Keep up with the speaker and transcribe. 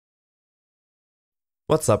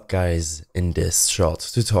What's up guys, in this short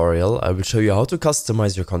tutorial I will show you how to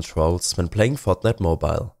customize your controls when playing Fortnite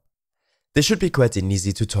Mobile. This should be quite an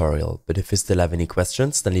easy tutorial, but if you still have any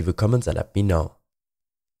questions then leave a comment and let me know.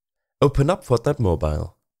 Open up Fortnite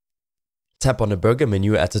Mobile. Tap on the burger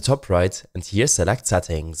menu at the top right and here select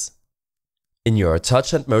Settings. In your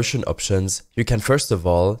touch and motion options you can first of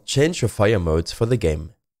all change your fire mode for the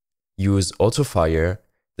game. Use auto fire,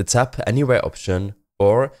 the tap anywhere option,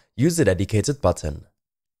 or use a dedicated button.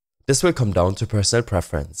 This will come down to personal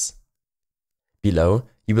preference. Below,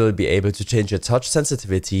 you will be able to change your touch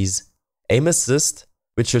sensitivities, aim assist,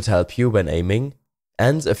 which should help you when aiming,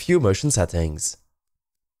 and a few motion settings.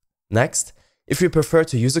 Next, if you prefer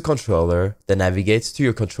to use a controller, then navigate to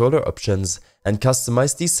your controller options and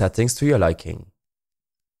customize these settings to your liking.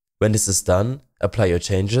 When this is done, apply your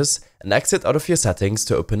changes and exit out of your settings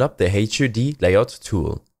to open up the HUD Layout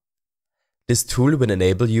tool. This tool will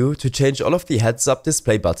enable you to change all of the heads-up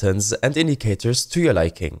display buttons and indicators to your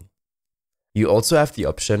liking. You also have the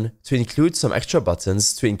option to include some extra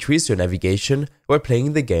buttons to increase your navigation while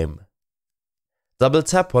playing the game. Double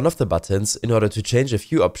tap one of the buttons in order to change a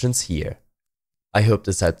few options here. I hope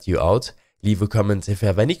this helped you out. Leave a comment if you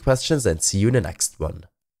have any questions and see you in the next one.